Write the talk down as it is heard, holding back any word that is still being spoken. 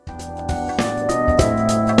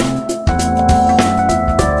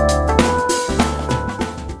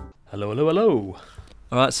Hello, hello.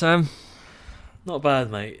 All right, Sam. Not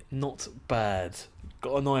bad, mate. Not bad.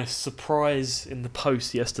 Got a nice surprise in the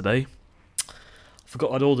post yesterday.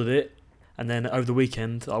 Forgot I'd ordered it, and then over the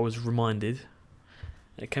weekend I was reminded.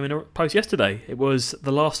 It came in a post yesterday. It was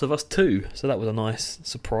The Last of Us 2, so that was a nice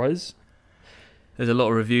surprise. There's a lot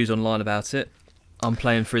of reviews online about it. I'm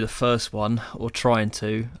playing through the first one, or trying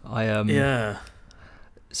to. Yeah.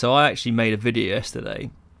 So I actually made a video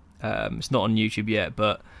yesterday. It's not on YouTube yet,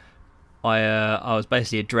 but I was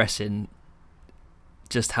basically addressing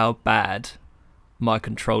just how bad my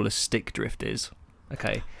controller's stick drift is.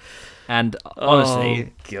 Okay, and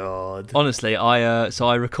honestly,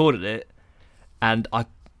 I recorded it, and I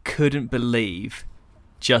couldn't believe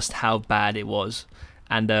just how bad it was.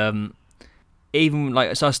 And even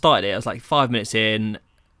so I started it. I was like 5 minutes in,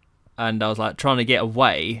 and I was like trying to get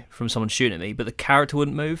away from someone shooting at me, but the character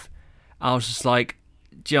wouldn't move. I was just like,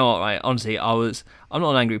 do you know what, right? Honestly, I'm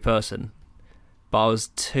not an angry person, but I was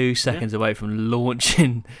 2 seconds away from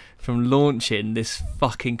launching this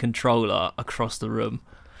fucking controller across the room.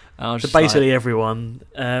 And I was just basically, everyone,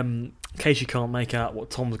 in case you can't make out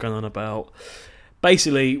what Tom's going on about,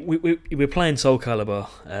 basically we were playing Soul Calibur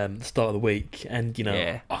at the start of the week, and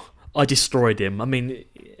I destroyed him. I mean,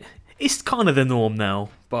 it's kind of the norm now,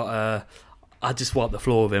 but I just wiped the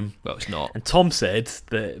floor with him. Well, it's not. And Tom said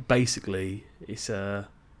that basically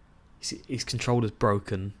his controller's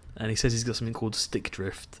broken, and he says he's got something called stick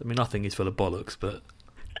drift. I mean, I think he's full of bollocks, but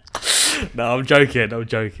no, I'm joking.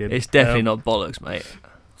 It's definitely not bollocks, mate.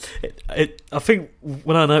 I think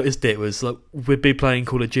when I noticed it was like we'd be playing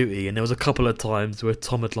Call of Duty, and there was a couple of times where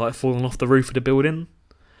Tom had like fallen off the roof of the building,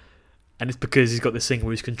 and it's because he's got this thing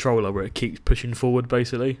with his controller where it keeps pushing forward,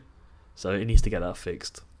 basically. So he needs to get that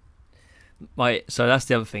fixed. Right, so that's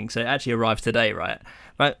the other thing. So it actually arrived today, right?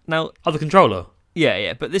 Right now, the controller.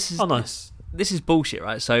 Yeah, but this is nice. This is bullshit,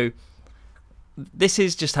 right? So this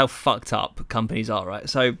is just how fucked up companies are, right?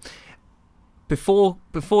 So before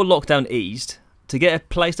lockdown eased, to get a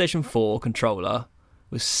PlayStation 4 controller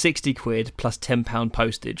was 60 quid plus £10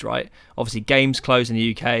 postage, right? Obviously, games closed in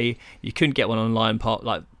the UK. You couldn't get one online,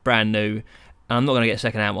 brand new. And I'm not going to get a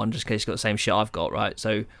second-hand one just in case it's got the same shit I've got, right?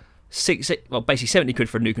 So basically 70 quid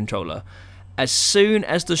for a new controller. As soon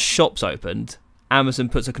as the shops opened, Amazon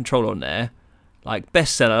puts a controller on there, like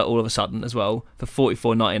bestseller all of a sudden as well, for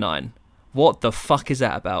 $44.99. What the fuck is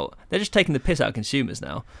that about? They're just taking the piss out of consumers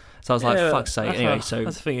now. So I was like, fuck's sake. Anyway, that's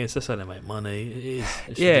the thing is, that's how they make money. It is.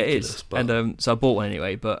 It's yeah, ridiculous, it is. But... And so I bought one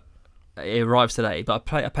anyway, but it arrives today. But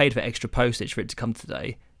I paid for extra postage for it to come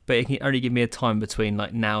today. But it can only give me a time between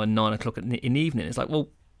like now and 9 o'clock in the evening. It's like, well,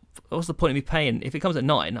 what's the point of me paying? If it comes at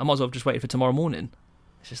 9, I might as well have just waited for tomorrow morning.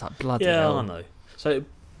 It's just like bloody hell. Yeah, I know. So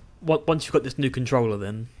once you've got this new controller,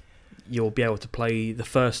 then you'll be able to play the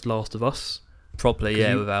first Last of Us properly,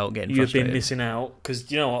 without getting frustrated. You've been missing out,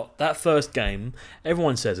 because you know what? That first game,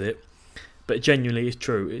 everyone says it, but genuinely it's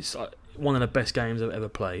true. It's like one of the best games I've ever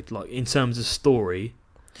played. Like in terms of story,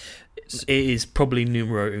 it is probably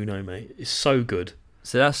numero uno, mate. It's so good.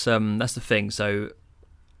 So that's the thing. So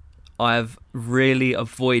I've really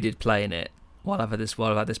avoided playing it while I've had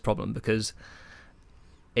this problem, because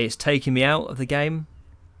it's taking me out of the game.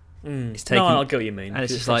 It's taking, no, I get what you mean. And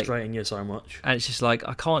it's just frustrating you so much. And it's just like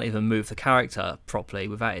I can't even move the character properly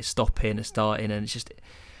without it stopping and starting, and it's just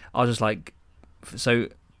I was just like so.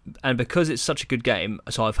 And because it's such a good game,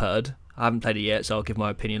 so I've heard. I haven't played it yet, so I'll give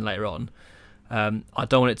my opinion later on. I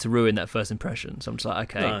don't want it to ruin that first impression, so I'm just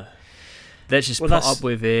like, okay, let's just put up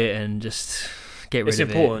with it and just get rid of it.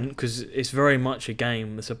 It's important because it's very much a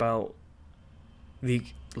game that's about the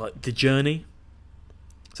journey.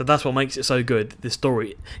 So that's what makes it so good. The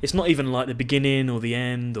story, it's not even like the beginning or the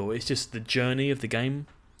end, or it's just the journey of the game.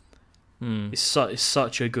 It's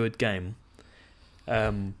such a good game.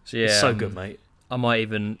 It's so good, mate. I might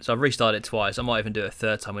even, so I've restarted it twice. I might even do it a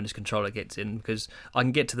third time when this controller gets in, because I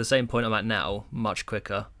can get to the same point I'm at now much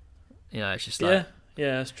quicker. It's just like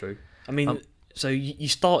yeah, that's true. I mean, so you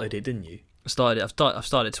started it, didn't you? I started it. I've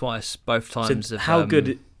started it twice, both times. So how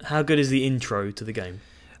good is the intro to the game?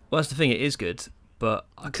 Well, that's the thing. It is good. But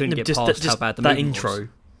I couldn't get past how bad the movie intro was.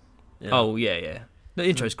 Yeah. Oh, yeah. The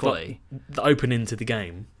intro's quality. The opening to the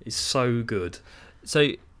game is so good.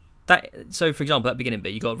 So, for example, that beginning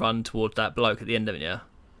bit, you got to run towards that bloke at the end, haven't you?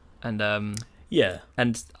 And yeah.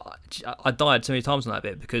 And I died so many times on that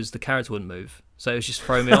bit because the character wouldn't move. So it was just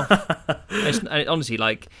throwing me off. And honestly,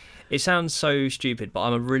 like, it sounds so stupid, but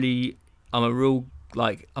I'm really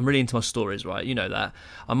into my stories, right? You know that.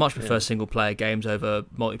 I much prefer single player games over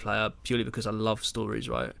multiplayer purely because I love stories,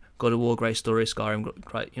 right? God of War, great story, Skyrim,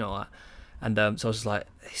 great, you know that. And so I was just like,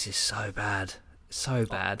 this is so bad. So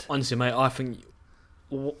bad. Honestly, mate, I think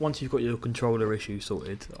once you've got your controller issue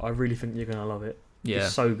sorted, I really think you're gonna love it. Yeah.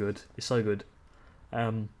 It's so good. It's so good.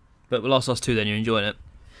 But Last of Us 2, then you're enjoying it.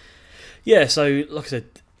 Yeah. So, like I said,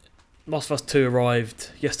 Last of Us 2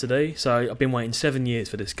 arrived yesterday. So I've been waiting 7 years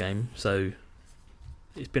for this game. So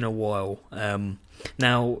it's been a while.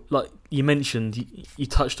 Now, like you mentioned, you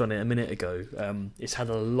touched on it a minute ago. It's had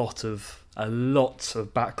a lot of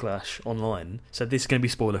backlash online. So this is going to be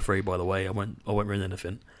spoiler free, by the way. I won't ruin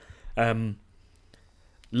anything.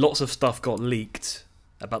 Lots of stuff got leaked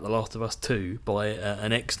about The Last of Us 2 by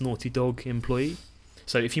an ex Naughty Dog employee.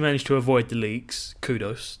 So if you managed to avoid the leaks,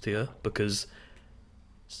 kudos to you, because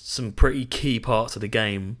some pretty key parts of the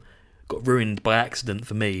game got ruined by accident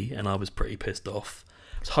for me, and I was pretty pissed off.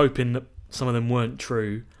 I was hoping that some of them weren't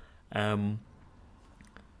true. And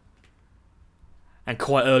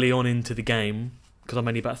quite early on into the game, because I'm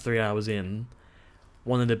only about 3 hours in,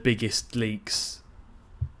 one of the biggest leaks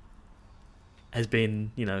has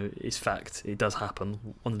been, it's fact. It does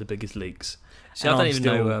happen. One of the biggest leaks. See, I don't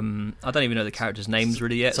even know the characters' names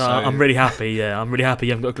really yet. So I'm really happy. Yeah, I'm really happy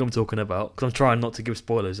you haven't got a clue what I'm talking about, because I'm trying not to give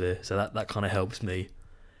spoilers here. So that kind of helps me.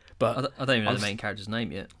 But I don't even know the main character's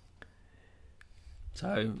name yet.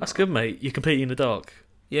 So that's good, mate. You're completely in the dark.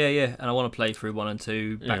 Yeah, and I want to play through 1 and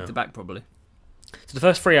 2 back to back probably. So the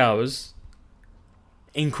first 3 hours,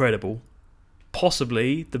 incredible.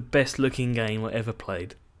 Possibly the best looking game I ever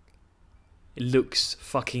played. It looks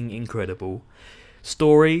fucking incredible.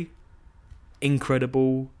 Story,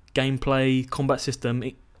 incredible. Gameplay, combat system,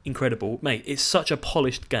 incredible. Mate, it's such a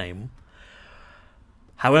polished game.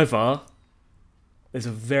 However, there's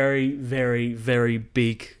a very, very, very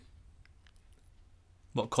big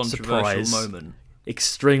controversial moment?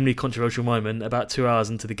 Extremely controversial moment about 2 hours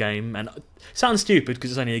into the game. And it sounds stupid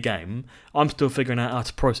because it's only a game. I'm still figuring out how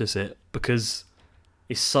to process it because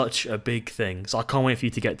it's such a big thing. So I can't wait for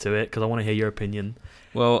you to get to it because I want to hear your opinion.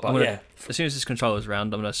 Well, as soon as this controller's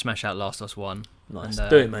around, I'm going to smash out Last of Us 1. Nice.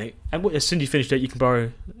 Do it, mate. And as soon as you finish it, you can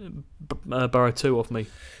borrow 2 off me.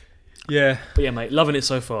 Yeah. But yeah, mate, loving it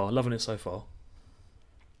so far.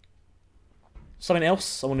 Something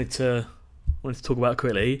else I wanted to talk about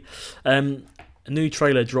quickly. A new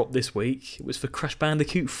trailer dropped this week. It was for Crash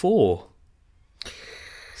Bandicoot 4.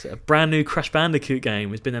 So a brand new Crash Bandicoot game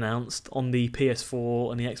has been announced on the PS4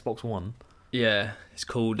 and the Xbox One. Yeah, it's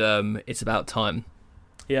called It's About Time.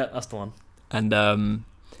 Yeah, that's the one. And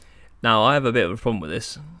now I have a bit of a problem with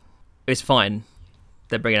this. It's fine.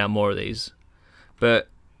 They're bringing out more of these. But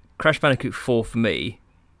Crash Bandicoot 4 for me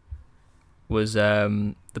was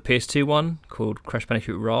the PS2 one called Crash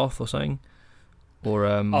Bandicoot Wrath or something.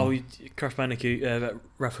 Or Crash Bandicoot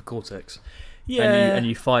Wrath of Cortex. Yeah. And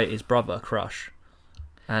you fight his brother, Crush.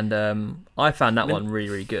 And I found that one really,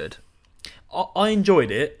 really good. I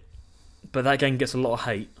enjoyed it, but that game gets a lot of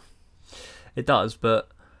hate. It does, but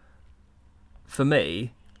for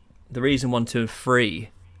me, the reason 1, 2 and 3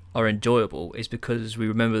 are enjoyable is because we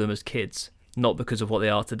remember them as kids, not because of what they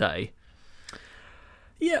are today.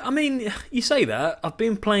 Yeah, I mean, you say that. I've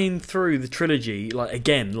been playing through the trilogy,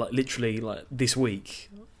 literally this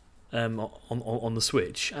week, on the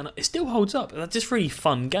Switch, and it still holds up. They're just really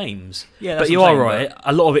fun games. Yeah, but you are right.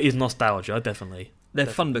 A lot of it is nostalgia, definitely. They're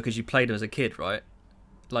fun because you played them as a kid, right?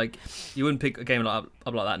 Like, you wouldn't pick a game up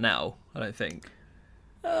like that now, I don't think.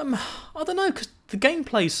 I don't know, because the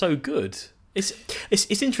gameplay is so good.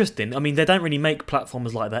 It's interesting. I mean, they don't really make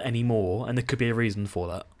platformers like that anymore, and there could be a reason for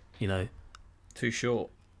that, Too short,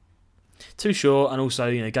 and also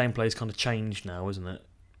gameplay's kind of changed now, isn't it?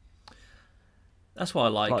 That's why I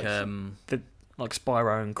like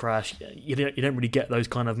Spyro and Crash. You don't really get those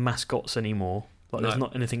kind of mascots anymore. There's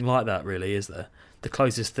not anything like that, really, is there? The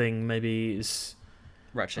closest thing maybe is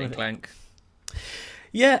Ratchet and Clank.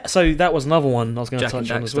 Yeah, so that was another one I was going to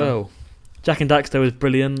touch on as well. Jak and Daxter was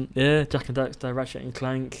brilliant. Yeah, Jak and Daxter, Ratchet and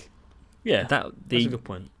Clank. Yeah, that's a good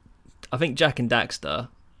point. I think Jak and Daxter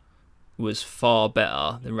was far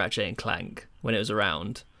better than Ratchet and Clank when it was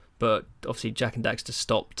around, but obviously Jak and Daxter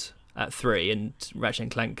stopped at 3 and Ratchet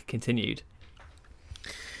and Clank continued.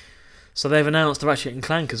 So they've announced the Ratchet and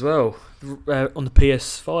Clank as well on the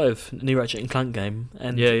PS5, a new Ratchet and Clank game,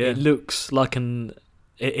 and it looks like an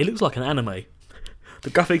anime. The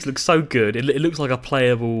graphics look so good. It looks like a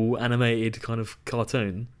playable animated kind of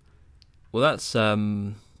cartoon. Well, that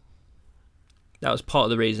was part of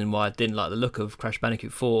the reason why I didn't like the look of Crash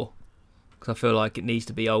Bandicoot 4, because I feel like it needs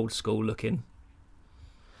to be old school looking.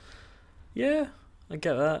 Yeah, I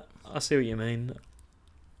get that. I see what you mean.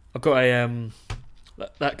 I've got a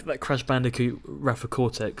that Crash Bandicoot Wrath of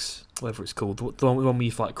Cortex, whatever it's called, the one where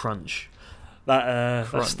you fight Crunch. That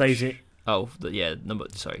stays in. Oh, yeah.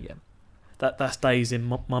 Sorry, yeah. That stays in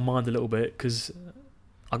my mind a little bit because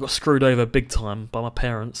I got screwed over big time by my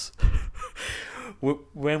parents.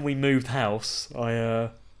 When we moved house, I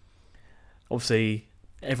obviously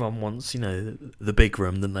everyone wants, the big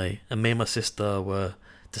room, don't they? And me and my sister were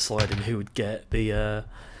deciding who would get the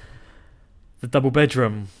double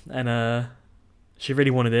bedroom, and she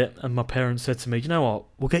really wanted it. And my parents said to me, "You know what?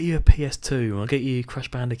 We'll get you a PS2, and I'll get you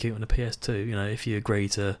Crash Bandicoot on a PS2. If you agree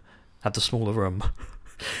to have the smaller room."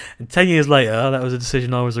 And 10 years later, that was a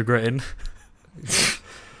decision I was regretting.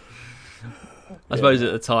 I suppose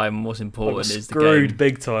at the time, what's important is the game. Screwed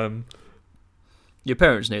big time. Your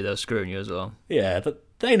parents knew they were screwing you as well. Yeah,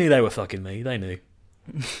 they knew they were fucking me. They knew.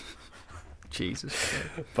 Jesus.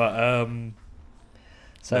 But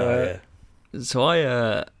so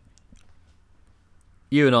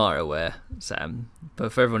you and I are aware, Sam,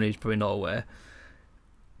 but for everyone who's probably not aware,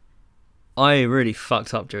 I really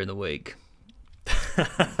fucked up during the week.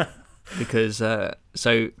 Because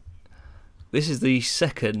so this is the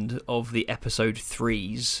second of the episode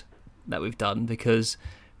 3s that we've done, because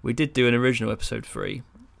we did do an original episode 3,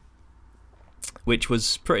 which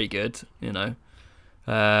was pretty good,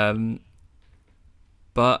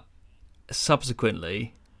 but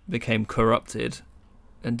subsequently became corrupted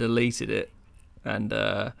and deleted it, and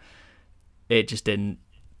it just didn't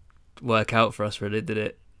work out for us, really, did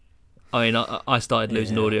it? I mean, I started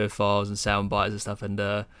losing audio files and sound bites and stuff,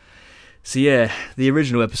 and so yeah, the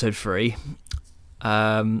original episode 3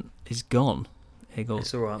 is gone.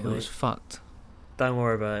 It's alright, mate. It was fucked. Don't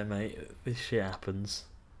worry about it, mate. This shit happens.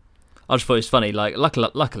 I just thought it was funny. Like,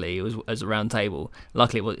 luckily, it was as a round table.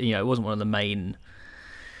 Luckily, it was, it wasn't one of the main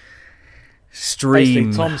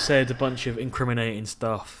stream. Basically, Tom said a bunch of incriminating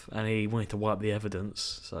stuff, and he wanted to wipe the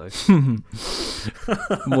evidence. So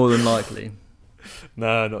more than likely.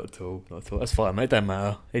 No, not at all. Not at all. That's fine, mate. It don't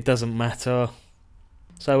matter. It doesn't matter.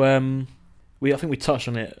 So, I think we touched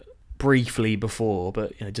on it briefly before,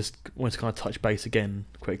 but just wanted to kind of touch base again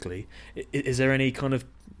quickly. Is there any kind of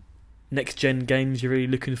next gen games you're really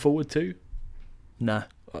looking forward to? No.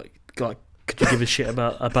 Like, could you give a shit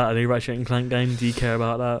about a new Ratchet and Clank game? Do you care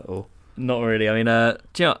about that or not really? I mean,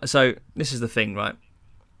 do you know, so this is the thing, right?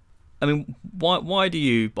 I mean, why do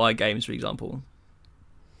you buy games, for example?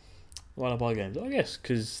 Why do I buy games? I guess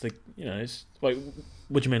because it's like,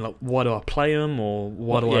 what do you mean? Like, why do I play them, or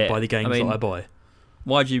why do I buy the games that I buy?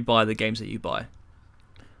 Why do you buy the games that you buy?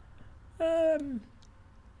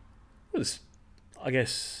 I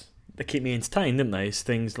guess they keep me entertained, don't they? It's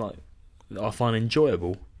things like that I find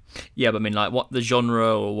enjoyable. Yeah, but I mean, like, what the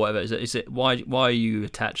genre or whatever is it? Why are you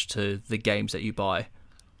attached to the games that you buy?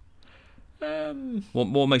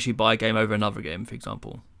 What makes you buy a game over another game, for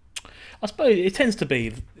example? I suppose it tends to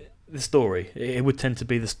be the story. It would tend to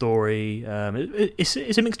be the story.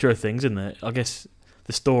 It's a mixture of things, isn't it? I guess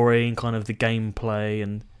the story and kind of the gameplay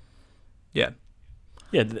and yeah.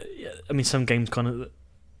 I mean, some games kind of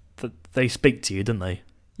they speak to you, don't they?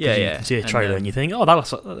 Yeah. You can see a trailer and you think, oh,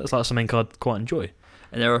 that's like something I'd quite enjoy.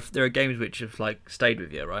 And there are games which have like stayed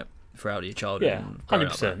with you, right, throughout your childhood. Yeah,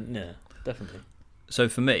 100%. Yeah, definitely. So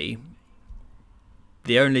for me,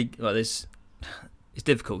 it's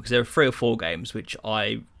difficult because there are 3 or 4 games which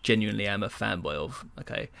I genuinely am a fanboy of.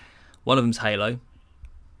 Okay, one of them's Halo.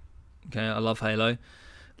 Okay, I love Halo.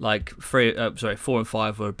 Like 4 and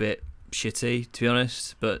 5 were a bit shitty, to be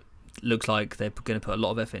honest, but looks like they're going to put a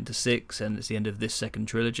lot of effort into 6, and it's the end of this second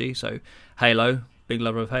trilogy. So Halo, big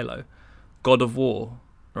lover of Halo. God of War,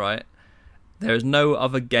 right? There is no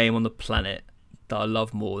other game on the planet that I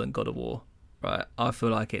love more than God of War, right? I feel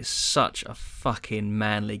like it's such a fucking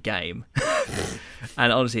manly game.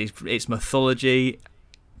 And honestly, it's mythology.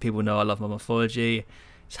 People know I love my mythology.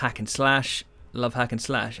 It's hack and slash. Love hack and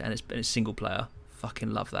slash. And it's single player. Fucking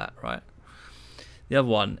love that, right? The other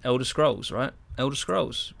one, Elder Scrolls, right? Elder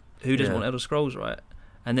Scrolls. Who doesn't want Elder Scrolls, right?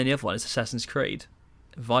 And then the other one is Assassin's Creed.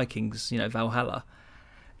 Vikings, Valhalla.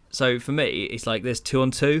 So for me, it's like there's 2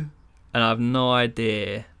 on 2, and I have no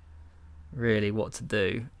idea really what to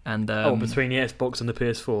do. And between the Xbox and the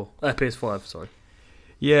PS5, sorry.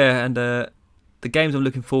 Yeah, and the games I'm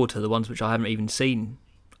looking forward to are the ones which I haven't even seen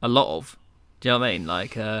a lot of. Do you know what I mean?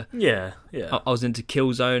 Like, yeah. I was into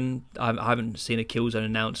Killzone. I haven't seen a Killzone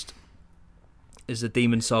announced. There's the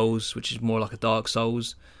Demon Souls, which is more like a Dark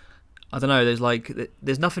Souls. I don't know.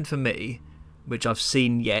 There's nothing for me which I've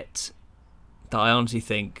seen yet that I honestly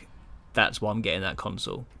think that's why I'm getting that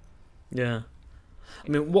console. Yeah. I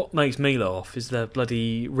mean, what makes me laugh is they're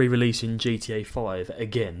bloody re-releasing GTA 5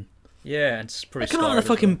 again. Yeah, it's pretty Skyrim. On a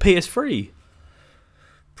fucking PS3.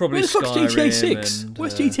 Probably Skyrim. Where's GTA 6?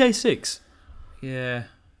 Where's GTA 6? Yeah.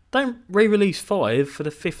 Don't re-release 5 for the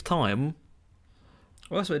 5th time.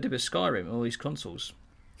 Well, that's what they did with Skyrim, all these consoles.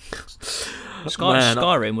 Man,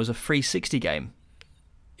 Skyrim was a 360 game.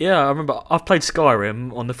 Yeah, I remember. I've played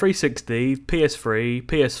Skyrim on the 360, PS3,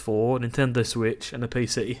 PS4, Nintendo Switch, and the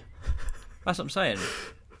PC. That's what I'm saying.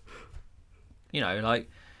 You know, like...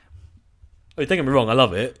 Don't get me wrong, I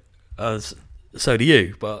love it. So do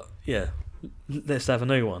you, but yeah, let's have a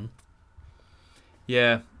new one.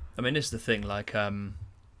 Yeah, I mean, this is the thing, like, the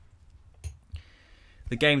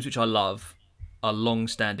games which I love are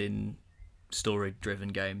long-standing, story-driven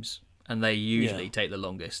games, and they usually take the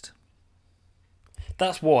longest.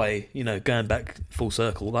 That's why, going back full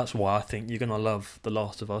circle, that's why I think you're going to love The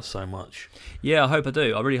Last of Us so much. Yeah, I hope I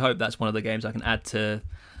do. I really hope that's one of the games I can add to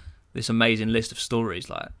this amazing list of stories.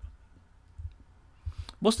 Like,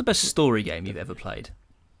 what's the best story game you've ever played?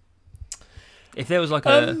 If there was like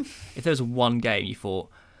if there was one game you thought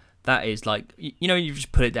that is like, you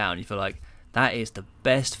just put it down, you feel like that is the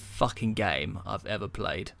best fucking game I've ever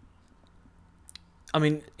played. I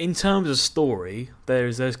mean, in terms of story,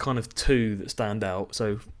 there's kind of two that stand out.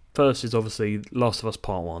 So first is obviously Last of Us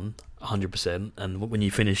Part 1, 100%, and when you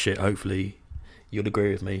finish it, hopefully you'll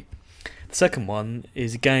agree with me. The second one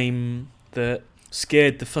is a game that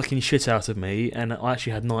scared the fucking shit out of me, and I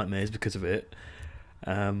actually had nightmares because of it.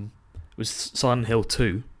 It was Silent Hill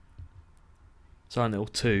 2. Silent Hill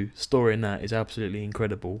 2, story in that is absolutely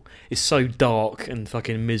incredible. It's so dark and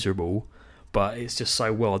fucking miserable, but it's just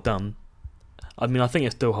so well done. I mean, I think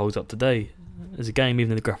it still holds up today as a game, even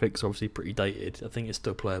though the graphics are obviously pretty dated. I think it's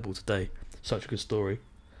still playable today. Such a good story.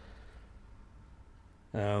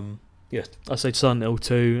 Yeah, I say Silent Hill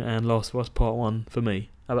 2 and Last of Us Part 1 for me.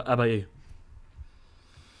 How about you?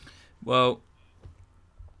 Well,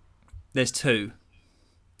 there's two.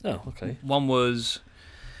 Oh, okay. One was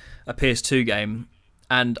a PS2 game,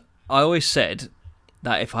 and I always said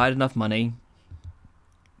that if I had enough money,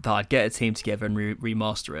 that I'd get a team together and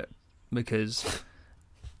remaster it, because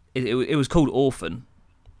it was called Orphan,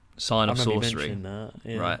 Sign of Sorcery. That,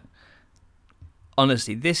 yeah. Right.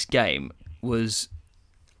 Honestly, this game was...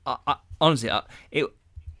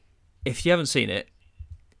 if you haven't seen it,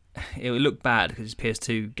 it would look bad because it's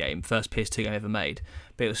PS2 game, first PS2 game ever made,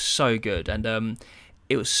 but it was so good, and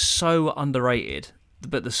it was so underrated,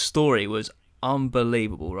 but the story was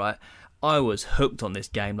unbelievable, right? I was hooked on this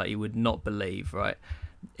game like you would not believe, right?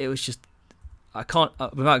 It was just, I can't,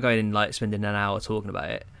 without going in like spending an hour talking about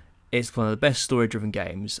it, it's one of the best story-driven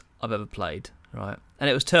games I've ever played, right? And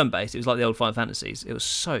it was turn-based. It was like the old Final Fantasies. It was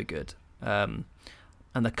so good. And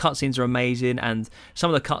the cutscenes are amazing, and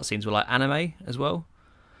some of the cutscenes were like anime as well.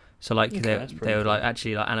 So like they were like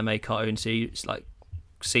actually like anime cartoon like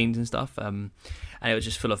scenes and stuff. And it was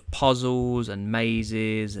just full of puzzles and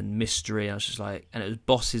mazes and mystery. And I was just like, and it was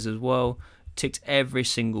bosses as well. Ticked every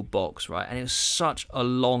single box, right? And it was such a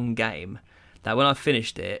long game that when I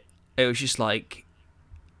finished it, it was just like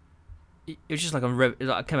I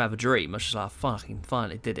came out of a dream. I was just like, I fucking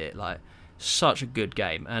finally did it. Like, such a good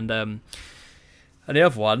game. And the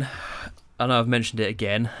other one, I know I've mentioned it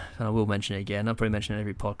again, and I will mention it again. I'll probably mention it in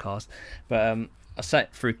every podcast. But I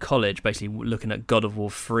sat through college basically looking at God of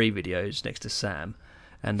War 3 videos next to Sam,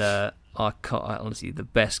 and I honestly, the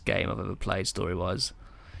best game I've ever played story-wise.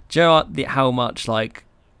 Do you know how much like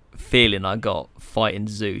feeling I got fighting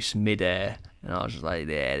Zeus mid-air? And I was just like,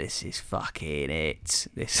 yeah, this is fucking it.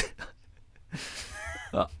 This,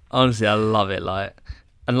 honestly, I love it. Like,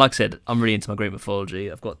 and like I said, I'm really into my Greek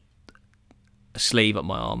mythology. I've got a sleeve up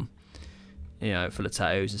my arm, full of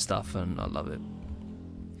tattoos and stuff, and I love it.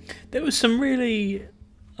 There was some really,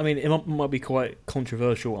 I mean, it might be quite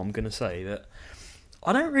controversial. I'm going to say that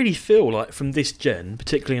I don't really feel like from this gen,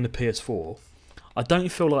 particularly in the PS4, I don't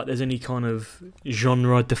feel like there's any kind of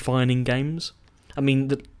genre-defining games. I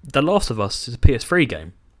mean, the Last of Us is a PS3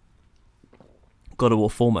 game. God of War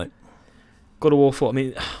 4, mate. God of War 4, I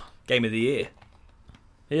mean... Game of the year.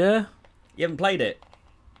 Yeah? You haven't played it?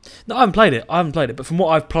 No, I haven't played it, but from what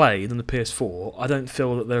I've played on the PS4, I don't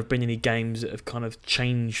feel that there have been any games that have kind of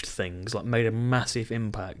changed things, like made a massive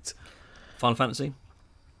impact. Final Fantasy?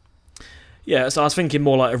 Yeah, so I was thinking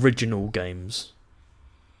more like original games.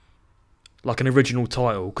 Like an original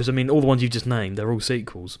title, because I mean, all the ones you just named, they're all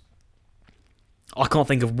sequels. I can't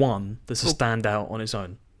think of one that's a standout on its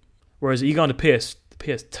own. Whereas you go on to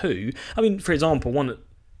PS2, I mean, for example, one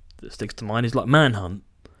that sticks to mind is like Manhunt.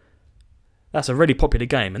 That's a really popular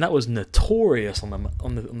game, and that was notorious on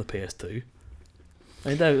the PS2. I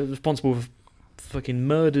mean, they're responsible for fucking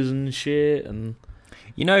murders and shit, and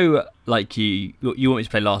like you want me to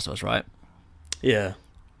play Last of Us, right? Yeah.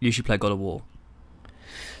 You should play God of War.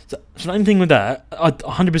 So the only thing with that,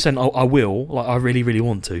 100% I will, like I really, really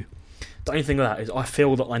want to. The only thing with that is I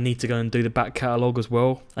feel that I need to go and do the back catalogue as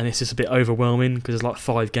well, and it's just a bit overwhelming because there's like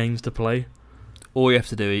 5 games to play. all you have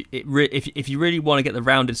to do, if you really want to get the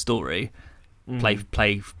rounded story,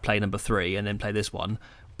 play number 3 and then play this one,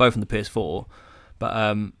 both on the PS4.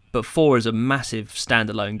 But 4 is a massive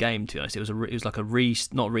standalone game. To be honest, it was like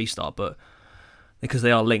not restart, but because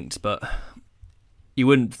they are linked. But you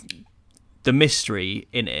wouldn't. The mystery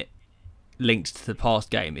in it, linked to the past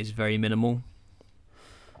game, is very minimal.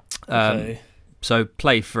 Okay. So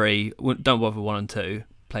play 3. Don't bother 1 and 2.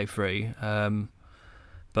 Play 3.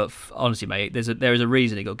 But honestly, mate, there is a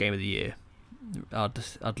reason it got Game of the Year.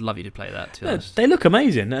 I'd love you to play that. To be honest. They look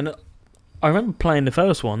amazing, and I remember playing the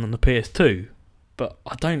first one on the PS2, but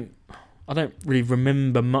I don't really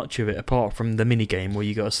remember much of it apart from the mini game where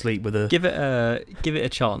you got to sleep with a. Give it a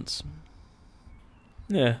chance.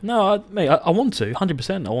 Yeah, no, I want to,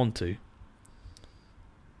 100%. I want to.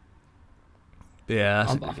 Yeah,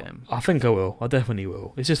 that's a good game. I think I will. I definitely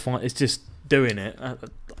will. It's just fine. It's just doing it,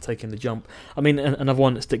 taking the jump. I mean, another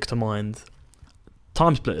one that sticks to mind: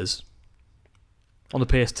 Time Splitters on the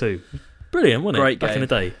PS2. Brilliant, wasn't Great it? Back in the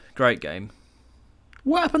day. Great game.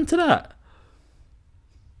 What happened to that?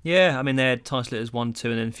 Yeah, I mean they had Time Splitters 1, 2,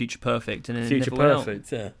 and then Future Perfect, and then Future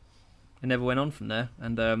Perfect. Yeah. It never went on from there,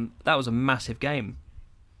 and that was a massive game.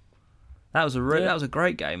 That was a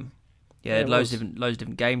great game. Yeah, it had loads of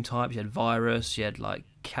different game types. You had Virus, you had like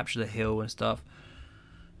Capture the Hill and stuff.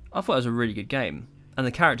 I thought it was a really good game, and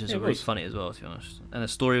the characters were really funny as well, to be honest. And the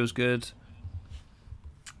story was good.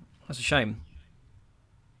 That's a shame.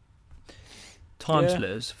 Time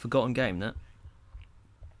Splitters, forgotten game, that.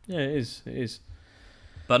 Yeah, it is. It is.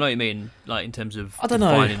 But I know what you mean, like in terms of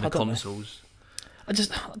defining the consoles.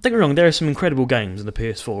 Don't get me wrong. There are some incredible games on the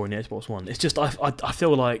PS4 and the Xbox One. It's just I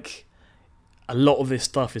feel like a lot of this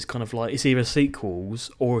stuff is kind of like it's either sequels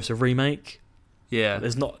or it's a remake. Yeah,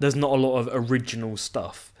 there's not a lot of original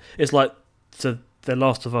stuff. It's like The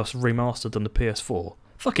Last of Us remastered on the PS4.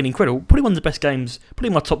 Fucking incredible. Probably one of the best games.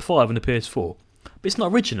 Probably my top 5 on the PS4. But it's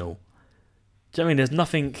not original. Do you know what I mean? There's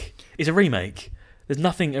nothing. It's a remake. There's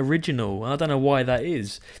nothing original. I don't know why that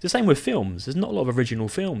is. It's the same with films. There's not a lot of original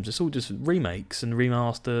films. It's all just remakes and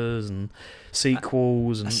remasters and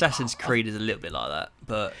sequels. And Assassin's Creed is a little bit like that,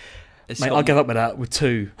 but I'll give up with that with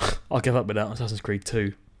 2. I'll give up with that on Assassin's Creed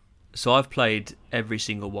 2. So I've played every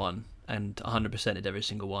single one and 100%ed every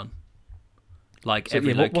single one. Like so,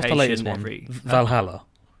 every location, what's the latest one? Valhalla.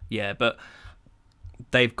 Yeah, but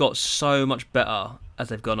they've got so much better as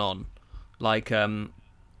they've gone on. Like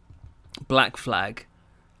Black Flag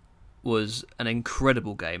was an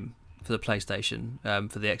incredible game for the PlayStation,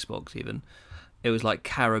 for the Xbox even. It was like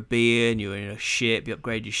Caribbean, you were in a ship, you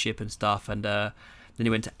upgrade your ship and stuff, and then you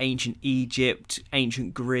went to ancient Egypt,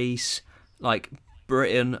 ancient Greece, like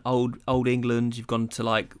Britain, old England. You've gone to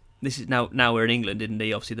like, this is now we're in England in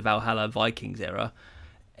the obviously the Valhalla Vikings era.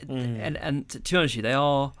 And to be honest with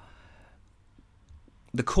you,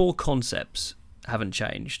 the core concepts haven't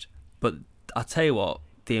changed, but I tell you what,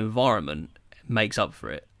 the environment makes up for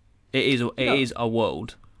it. It is a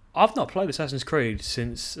world. I've not played Assassin's Creed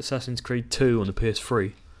since Assassin's Creed 2 on the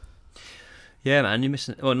PS3. Yeah, man, you're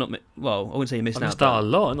missing. Well, I wouldn't say you're missing out. I've missed out a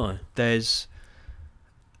lot, haven't I? There's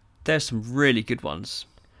some really good ones.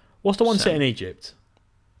 What's the one set in Egypt?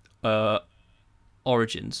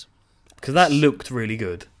 Origins. Because that looked really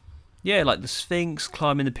good. Yeah, like the Sphinx,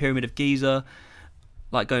 climbing the Pyramid of Giza,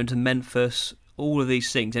 like going to Memphis, all of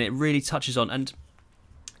these things, and it really touches on, and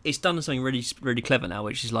it's done something really, really clever now,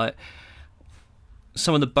 which is like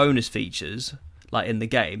some of the bonus features, like in the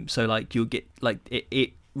game. So like you'll get like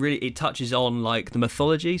it really touches on like the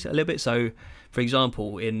mythology a little bit. So, for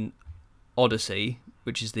example, in Odyssey,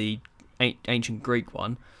 which is the ancient Greek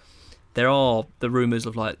one, there are the rumours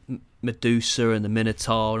of like Medusa and the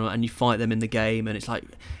Minotaur, and you fight them in the game. And it's like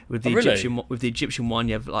with the Egyptian one,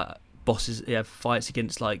 you have like bosses, you have fights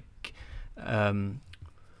against like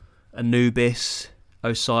Anubis,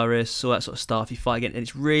 Osiris, all that sort of stuff. You fight against, and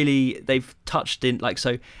it's really, they've touched in like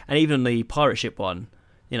so. And even the pirate ship one,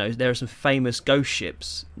 you know, there are some famous ghost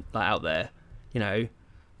ships like out there. You know,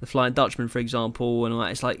 the Flying Dutchman, for example, and all that.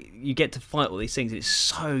 It's like you get to fight all these things, and it's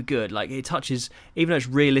so good. Like it touches, even though it's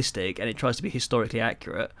realistic and it tries to be historically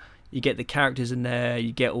accurate, you get the characters in there.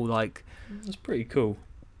 You get all like, that's pretty cool.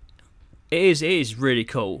 It is really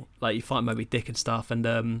cool. Like you fight Moby Dick and stuff,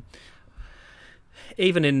 and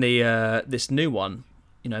even in the this new one,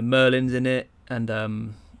 you know, Merlin's in it, and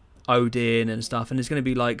Odin and stuff, and there's going to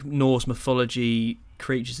be like Norse mythology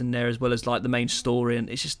creatures in there as well as like the main story, and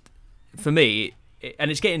it's just, for me, and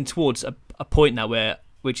it's getting towards a point now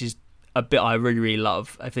which is a bit I really, really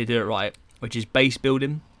love if they do it right, which is base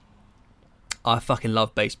building. I fucking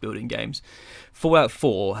love base building games. Fallout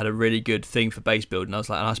 4 had a really good thing for base building. I was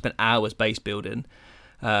like, and I spent hours base building.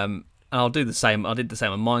 I'll do the same. I did the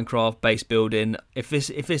same on Minecraft base building. If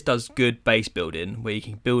this does good base building, where you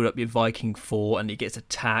can build up your Viking fort and it gets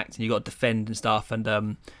attacked and you got to defend and stuff, and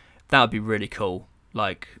that would be really cool.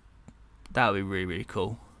 Like, that would be really, really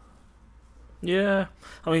cool. Yeah,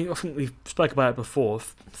 I mean, I think we spoke about it before.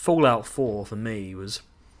 Fallout 4 for me was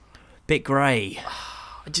bit grey.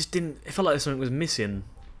 I just didn't. It felt like something was missing.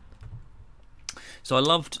 So I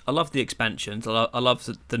loved the expansions. I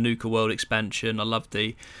loved the Nuka World expansion. I loved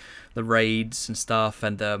the raids and stuff.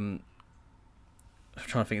 And I'm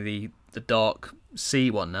trying to think of the Dark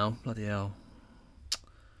Sea one now. Bloody hell!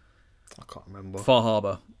 I can't remember. Far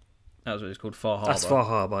Harbour. That was what it's called. Far Harbour. That's Far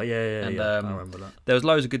Harbour. Yeah. And, I remember that. There was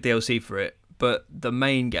loads of good DLC for it, but the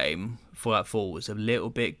main game, Fallout 4, was a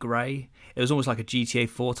little bit grey. It was almost like a GTA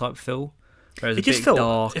 4 type feel. Whereas it just felt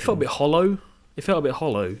dark. It felt a bit hollow.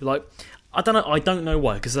 Like, I don't know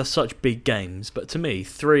why, because they're such big games. But to me,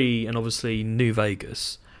 3 and obviously New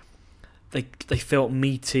Vegas, they felt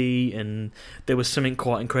meaty, and there was something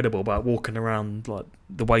quite incredible about walking around like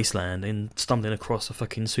the wasteland and stumbling across a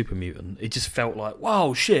fucking super mutant. It just felt like,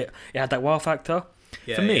 wow, shit! It had that wow factor.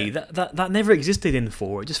 Yeah, for me, that never existed in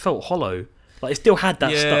 4. It just felt hollow. Like, it still had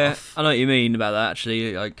that stuff. I know what you mean about that.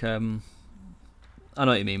 Actually, like, I know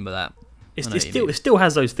what you mean by that. It still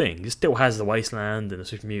has those things. It still has the wasteland and the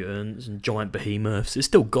super mutants and giant behemoths. It's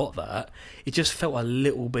still got that. It just felt a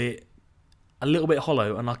little bit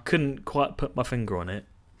hollow, and I couldn't quite put my finger on it.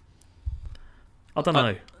 I don't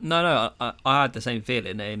know. No, I had the same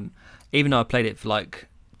feeling. Even though I played it for like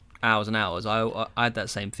hours and hours, I had that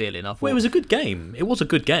same feeling. I thought, well, it was a good game. It was a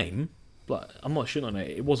good game. Like, I'm not shitting on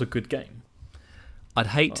it. It was a good game. I'd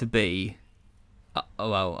hate to be.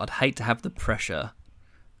 I'd hate to have the pressure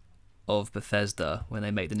of Bethesda when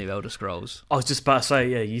they make the new Elder Scrolls. I was just about to say,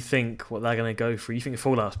 yeah, you think what they're going to go through. You think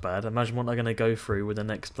Fallout's bad. Imagine what they're going to go through with the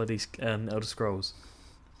next bloody Elder Scrolls.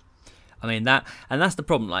 I mean, that's the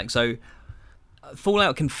problem. Like, so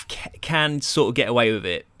Fallout can sort of get away with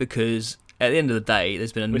it because at the end of the day,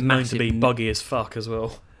 there's been a it's massive... known to be buggy as fuck as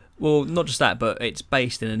well. Well, not just that, but it's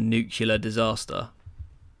based in a nuclear disaster,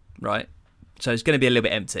 right? So it's going to be a little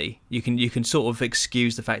bit empty. You can sort of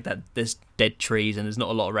excuse the fact that there's dead trees and there's not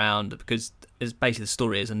a lot around because it's basically the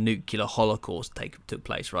story is a nuclear holocaust took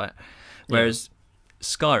place, right? Whereas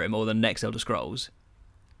Skyrim or the next Elder Scrolls,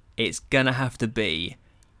 it's going to have to be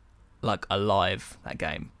like alive, that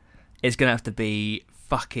game. It's going to have to be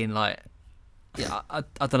fucking like, I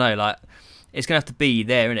don't know, like it's going to have to be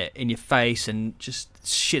there, innit, in your face, and just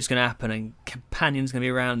shit's going to happen and companions going to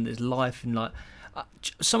be around and there's life and like...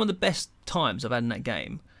 some of the best times I've had in that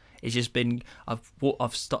game it's just been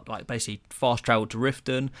I've stopped, like, basically fast travelled to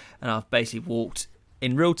Riften, and I've basically walked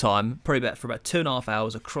in real time probably for about 2.5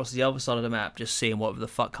 hours across the other side of the map, just seeing whatever the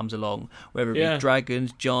fuck comes along, whether it be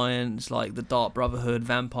dragons, giants, like the Dark Brotherhood,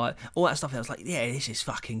 vampire, all that stuff. I was like, yeah, this is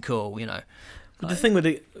fucking cool, you know. But the thing with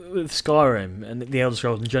Skyrim and the Elder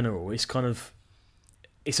Scrolls in general,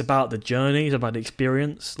 it's about the journey, it's about the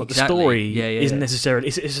experience. Like, exactly. The story isn't necessarily...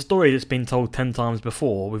 It's a story that's been told 10 times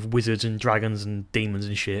before with wizards and dragons and demons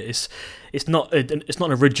and shit. It's not an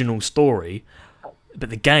original story, but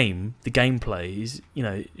the gameplay is, you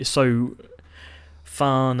know, it's so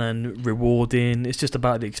fun and rewarding. It's just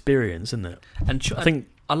about the experience, isn't it? And I think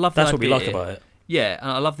I love that's what we like about it. Yeah,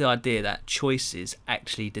 and I love the idea that choices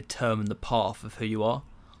actually determine the path of who you are.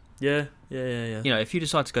 Yeah. You know, if you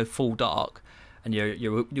decide to go full dark, and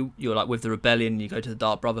you're like with the rebellion, you go to the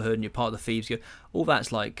Dark Brotherhood, and you're part of the thieves. All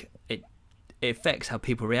that's like it affects how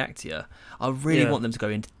people react to you. I really want them to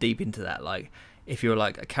go deep into that. Like, if you're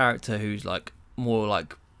like a character who's like more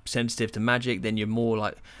like sensitive to magic, then you're more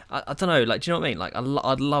like I don't know. Like, do you know what I mean? Like,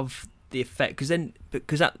 I'd love the effect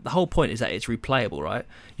because the whole point is that it's replayable, right?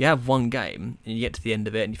 You have one game and you get to the end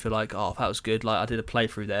of it and you feel like, oh, that was good. Like, I did a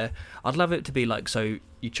playthrough there. I'd love it to be like, so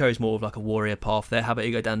you chose more of like a warrior path there. How about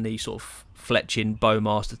you go down the sort of fletching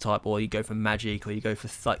bowmaster type, or you go for magic, or you go for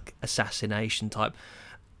like assassination type.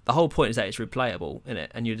 The whole point is that it's replayable, innit?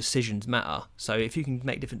 And your decisions matter. So if you can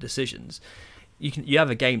make different decisions, you have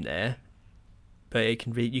a game there, but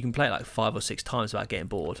you can play it like 5 or 6 times without getting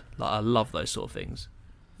bored. Like, I love those sort of things.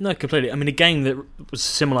 No, completely. I mean, a game that was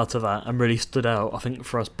similar to that and really stood out, I think,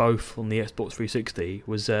 for us both on the Xbox 360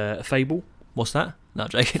 was Fable. What's that? No,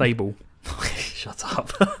 joking. Fable. Shut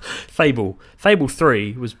up. Fable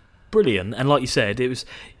 3 was brilliant, and like you said, it was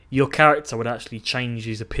your character would actually change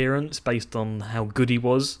his appearance based on how good he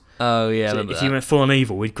was. Oh yeah, so if you went full on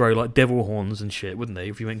evil, he'd grow like devil horns and shit, wouldn't he?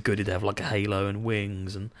 If you went good, he'd have like a halo and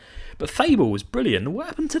wings. But Fable was brilliant. What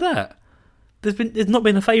happened to that? There's not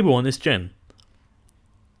been a Fable on this gen.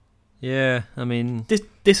 Yeah, I mean,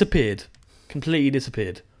 disappeared, completely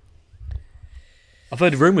disappeared. I've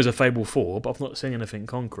heard rumours of Fable 4, but I've not seen anything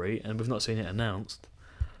concrete, and we've not seen it announced.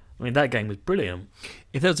 I mean, that game was brilliant.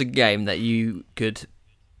 If there was a game that you could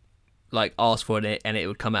like ask for it and it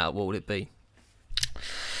would come out, what would it be?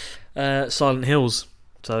 Silent Hills.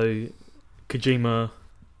 So Kojima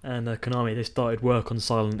and Konami, they started work on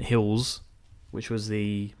Silent Hills, which was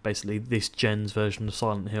basically this gen's version of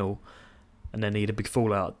Silent Hill, and then they had a big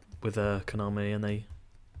fallout with Konami, and they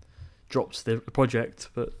dropped the project.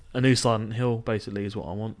 But a new Silent Hill basically is what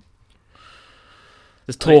I want.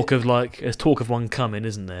 There's talk of one coming,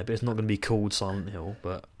 isn't there? But it's not going to be called Silent Hill.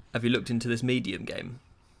 But have you looked into this Medium game?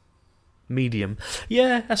 Medium,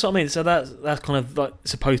 yeah, that's what I mean. So that's kind of like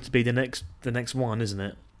supposed to be the next one, isn't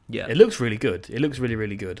it? Yeah, it looks really good. It looks really,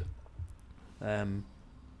 really good. But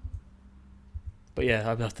yeah,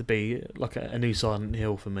 I'd have to be like a new Silent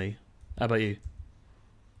Hill for me. How about you?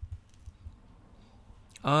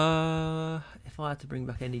 If I had to bring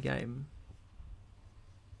back any game,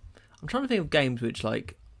 I'm trying to think of games which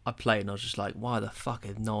like I played and I was just like, why the fuck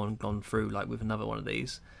has no one gone through like with another one of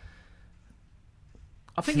these?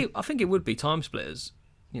 I think it would be Time Splitters,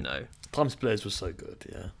 you know. Time Splitters was so good,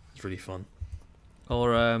 yeah. It's really fun.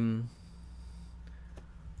 Or I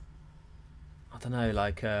don't know,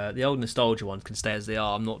 like the old nostalgia ones can stay as they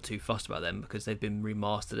are. I'm not too fussed about them because they've been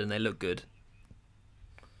remastered and they look good.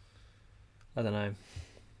 I don't know.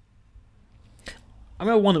 I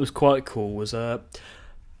remember one that was quite cool was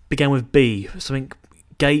began with B, something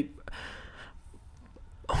Gate.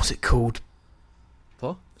 What was it called?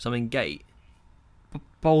 What? Something Gate?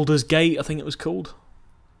 Baldur's Gate, I think it was called.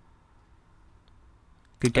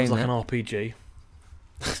 Good game. It was like an RPG.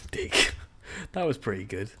 Dick. That was pretty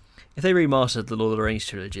good. If they remastered the Lord of the Rings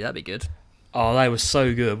trilogy, that'd be good. Oh, they were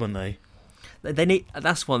so good, weren't they? They need.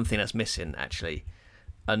 That's one thing that's missing, actually.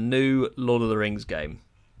 A new Lord of the Rings game.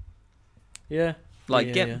 Yeah.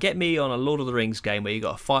 Like, get me on a Lord of the Rings game where you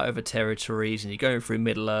got to fight over territories and you're going through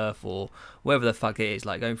Middle Earth or wherever the fuck it is,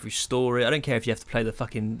 like going through story. I don't care if you have to play the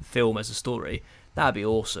fucking film as a story. That'd be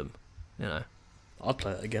awesome, you know. I'd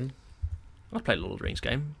play it again. I'd play a Lord of the Rings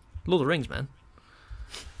game. Lord of the Rings, man.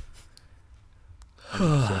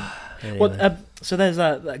 Anyway. Well, so there's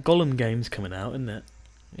that Gollum game's coming out, isn't it?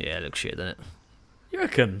 Yeah, it looks shit, doesn't it? You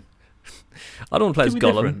reckon? I don't want to play as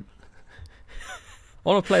Gollum. Different. I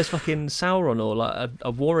want to play as fucking Sauron or like a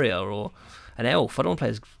warrior or an elf. I don't want to play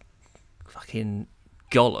as fucking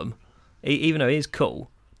Gollum. Even though he is cool,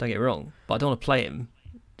 don't get me wrong, but I don't want to play him.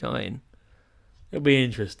 Do you know what I mean? It'll be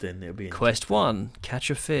interesting. Quest 1, catch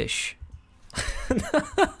a fish.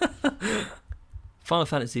 Final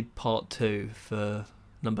Fantasy Part 2 for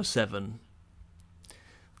number 7.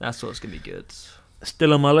 That's what's going to be good.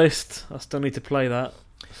 Still on my list. I still need to play that.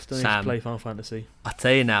 Still need Sam, to play Final Fantasy. I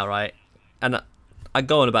tell you now, right? And I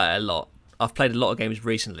go on about it a lot. I've played a lot of games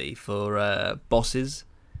recently for bosses.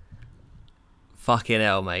 Fucking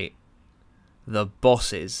hell, mate. The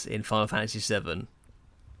bosses in Final Fantasy 7.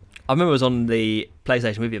 I remember I was on the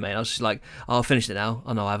PlayStation with you, mate. I was just like, oh, I finished it now.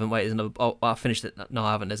 Oh, no, I haven't. Wait, there's another. Oh, I finished it. No,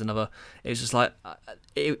 I haven't. There's another. It was just like,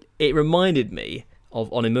 it reminded me of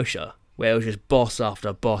Onimusha, where it was just boss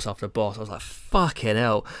after boss after boss. I was like, fucking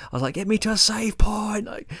hell. I was like, get me to a save point.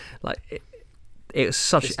 Like it was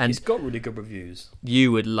such. It's got really good reviews.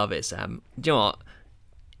 You would love it, Sam. Do you know what?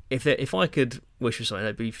 If I could wish for something,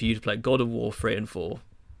 it'd be for you to play God of War 3 and 4,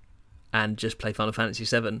 and just play Final Fantasy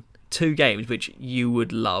 7. 2 games which you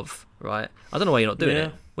would love, right? I don't know why you're not doing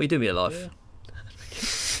it. What are you doing with your life?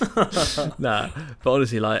 Yeah. Nah, but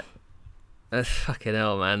honestly, like, fucking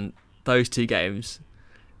hell, man. Those 2 games,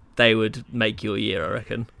 they would make your year, I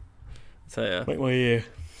reckon. So yeah, make my year.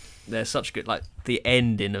 They're such good. Like the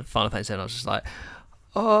ending of Final Fantasy 7, I was just like,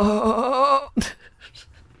 oh, I'm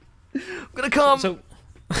gonna come. So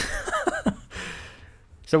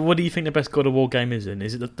what do you think the best God of War game is in?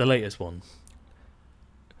 Is it the latest one?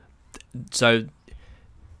 So,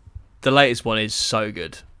 the latest one is so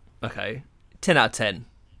good. Okay, 10 out of 10,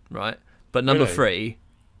 right? But number 3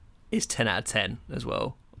 is 10 out of 10 as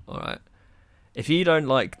well. All right. If you don't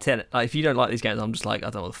like if you don't like these games, I'm just like, I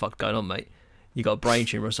don't know what the fuck's going on, mate. You got a brain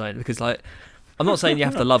tumor or something. Because like, I'm not saying you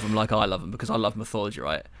have to love them like I love them because I love mythology,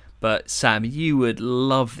 right? But Sam, you would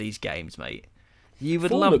love these games, mate. You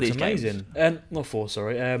would love these amazing. games. Not 4,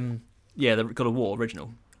 sorry. Yeah, the God of War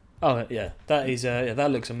original. Oh yeah, that is.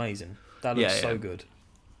 That looks amazing. That looks so good.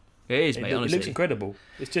 It is, mate. Honestly, it looks incredible.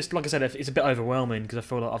 It's just like I said, it's a bit overwhelming because I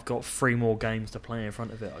feel like I've got 3 more games to play in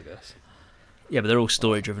front of it. I guess. Yeah, but they're all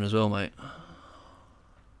story driven as well, mate.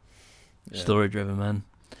 Yeah. Story driven, man.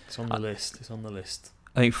 It's on the list. It's on the list.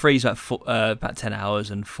 I think 3's about 10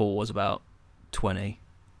 hours and 4 was about 20.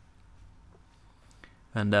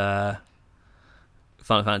 And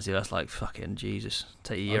Final Fantasy, that's like fucking Jesus.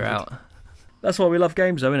 Take a year out. That's why we love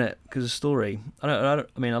games, though, innit? Because of story. I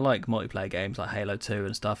mean, I like multiplayer games like Halo 2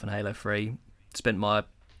 and stuff, and Halo 3. Spent my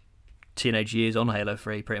teenage years on Halo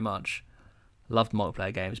 3, pretty much. Loved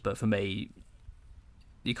multiplayer games, but for me,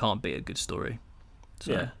 you can't beat a good story.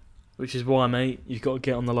 So. Yeah. Which is why, mate, you've got to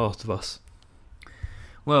get on The Last of Us.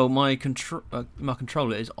 Well, my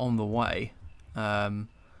controller is on the way.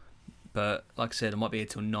 But, like I said, I might be here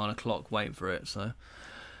till 9 o'clock waiting for it, so...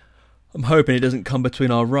 I'm hoping it doesn't come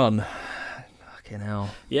between our run. Fucking hell.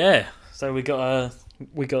 Yeah, so we got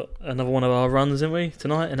another one of our runs, didn't we,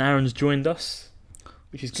 tonight? And Aaron's joined us,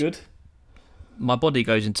 which is good. My body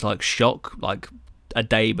goes into like shock like a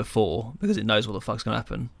day before because it knows what the fuck's gonna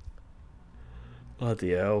happen.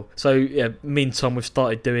 Bloody hell. So yeah, me and Tom, we've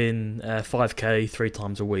started doing 5k 3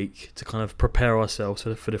 times a week to kind of prepare ourselves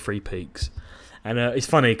for the 3 peaks. And it's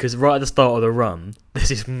funny because right at the start of the run, there's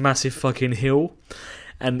this massive fucking hill.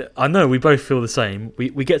 And I know we both feel the same.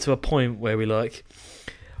 We get to a point where we like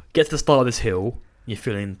get to the start of this hill, you're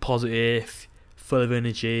feeling positive, full of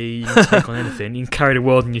energy, you can take on anything, you can carry the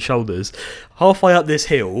world on your shoulders. Halfway up this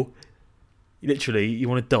hill, literally, you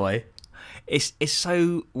want to die. It's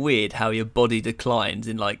so weird how your body declines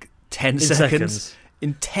in like 10 seconds.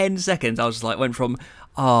 In 10 seconds, I was like, went from,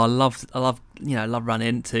 I love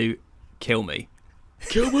running to kill me.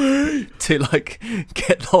 Kill me! To like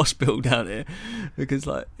get the hospital down here because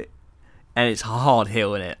like, and it's a hard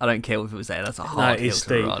hill, innit? I don't care if it was there. That's a hard hill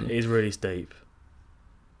to run. It is really steep.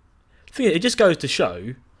 I think it just goes to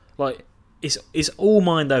show, like it's all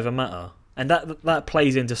mind over matter, and that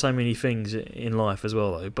plays into so many things in life as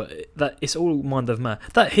well, though. But that it's all mind over matter.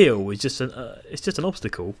 That hill is just an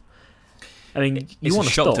obstacle. I mean, you want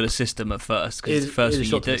to shock stop. to the system at first because it's the first thing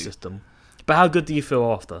you do. System. But how good do you feel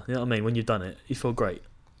after? You know what I mean? When you've done it, you feel great.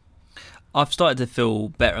 I've started to feel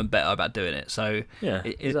better and better about doing it. So yeah,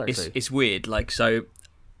 exactly. It's weird. Like, so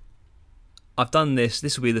I've done this.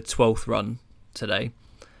 This will be the 12th run today.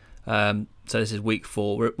 So this is week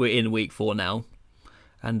 4. We're in week 4 now,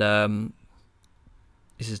 and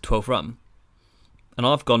this is 12th run. And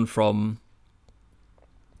I've gone from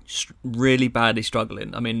really badly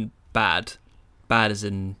struggling. I mean, bad as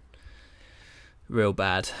in real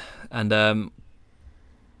bad. And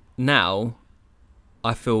now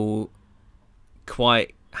I feel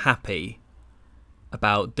quite happy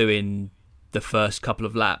about doing the first couple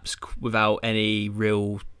of laps without any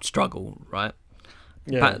real struggle, right?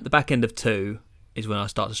 Yeah. The back end of 2 is when I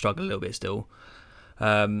start to struggle a little bit still.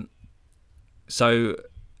 So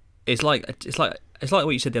it's like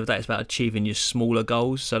what you said the other day. It's about achieving your smaller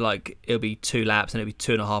goals. So like it'll be 2 laps, and it'll be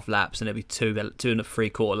 2.5 laps, and it'll be 2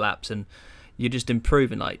 3/4 laps, and you're just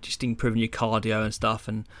improving your cardio and stuff.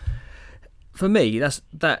 And for me, that's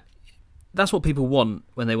what people want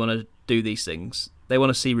when they want to do these things. They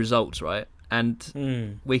want to see results, right?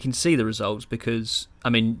 And we can see the results because,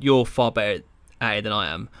 I mean, you're far better at it than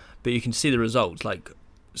I am, but you can see the results. Like,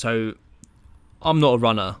 so I'm not a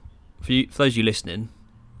runner. For those of you listening,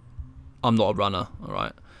 I'm not a runner, all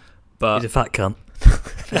right? But he's a fat cunt.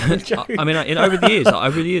 I mean, over the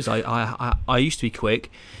years, I used to be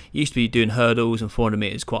quick. Used to be doing hurdles and 400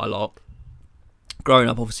 metres quite a lot. Growing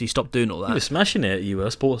up, obviously, stopped doing all that. You were smashing it. You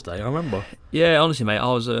were sports day. I remember. Yeah, honestly, mate,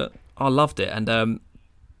 I loved it, and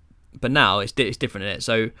but now it's different in it.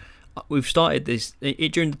 So we've started this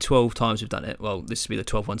during the 12 times we've done it. Well, this will be the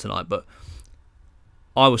 12th one tonight, but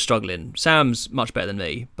I was struggling. Sam's much better than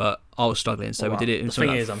me, but I was struggling. So we did it. The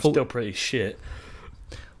thing is, I'm still pretty shit.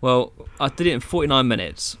 Well, I did it in 49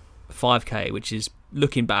 minutes, 5k, which is,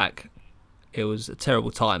 looking back, it was a terrible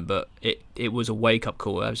time, but it was a wake-up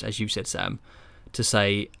call, as you said, Sam, to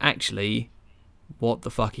say, actually, what the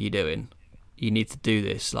fuck are you doing? You need to do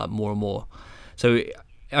this like more and more. So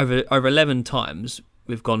over 11 times,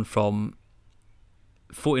 we've gone from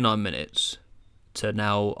 49 minutes to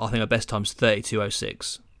now, I think our best time's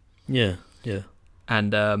 32:06. Yeah.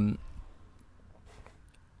 And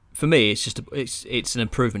for me, it's just it's an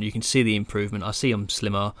improvement. You can see the improvement. I see I'm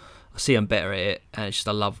slimmer. I see I'm better at it, and it's just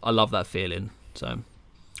I love that feeling. So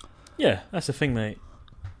yeah, that's the thing, mate.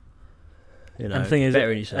 You know, and the thing is,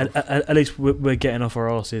 better in yourself. At least we're getting off our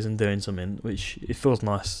arses and doing something, which it feels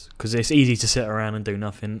nice because it's easy to sit around and do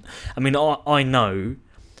nothing. I mean, I know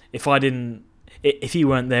if you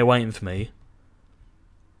weren't there waiting for me,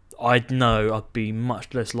 I'd know I'd be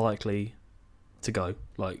much less likely to go.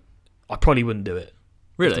 Like, I probably wouldn't do it.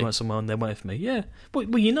 Really? If there weren't someone there waiting for me. Yeah.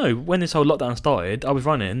 Well, you know, when this whole lockdown started, I was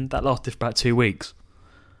running. That lasted for about 2 weeks.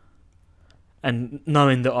 And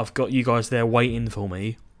knowing that I've got you guys there waiting for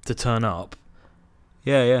me to turn up,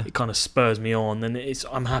 yeah, it kind of spurs me on, and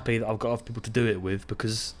I'm happy that I've got other people to do it with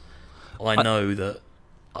because I know that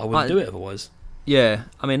I wouldn't do it otherwise. Yeah,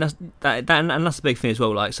 I mean that's the big thing as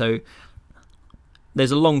well. Like, so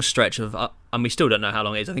there's a long stretch of, and we still don't know how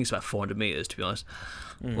long it is. I think it's about 400 meters, to be honest.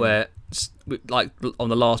 Where, like, on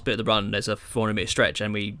the last bit of the run, there's a 400 meter stretch,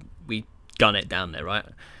 and we gun it down there, right?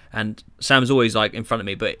 And Sam's always like in front of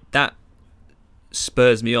me, but that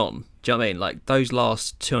spurs me on. Do you know what I mean? Like, those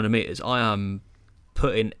last 200 meters, I am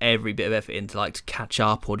putting every bit of effort into, like, to catch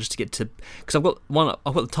up, or just to get to, because I've got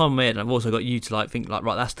the time in my head, and I've also got you to, like, think, like,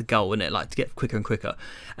 right, that's the goal, isn't it? Like, to get quicker and quicker.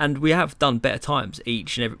 And we have done better times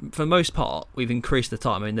each and every, for the most part. We've increased the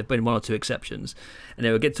time. I mean, there've been one or two exceptions, and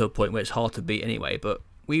it will get to a point where it's hard to beat anyway, but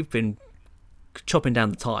we've been chopping down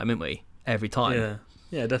the time, haven't we, every time?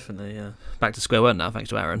 Yeah, definitely. Yeah, back to square one now, thanks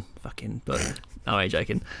to Aaron. But no, I ain't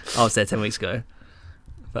joking. I was there 10 weeks ago,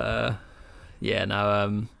 but yeah,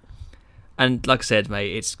 no. And like I said,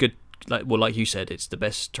 mate, it's good. Like you said, it's the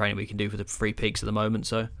best training we can do for the 3 peaks at the moment.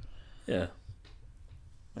 So yeah,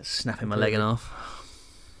 that's snapping my leg in half.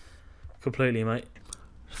 Completely, mate.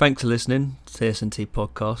 Thanks for listening to the S&T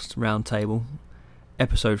Podcast Roundtable,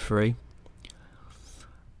 episode 3.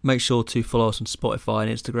 Make sure to follow us on Spotify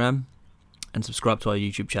and Instagram, and subscribe to our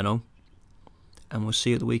YouTube channel. And we'll see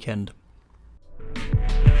you at the weekend.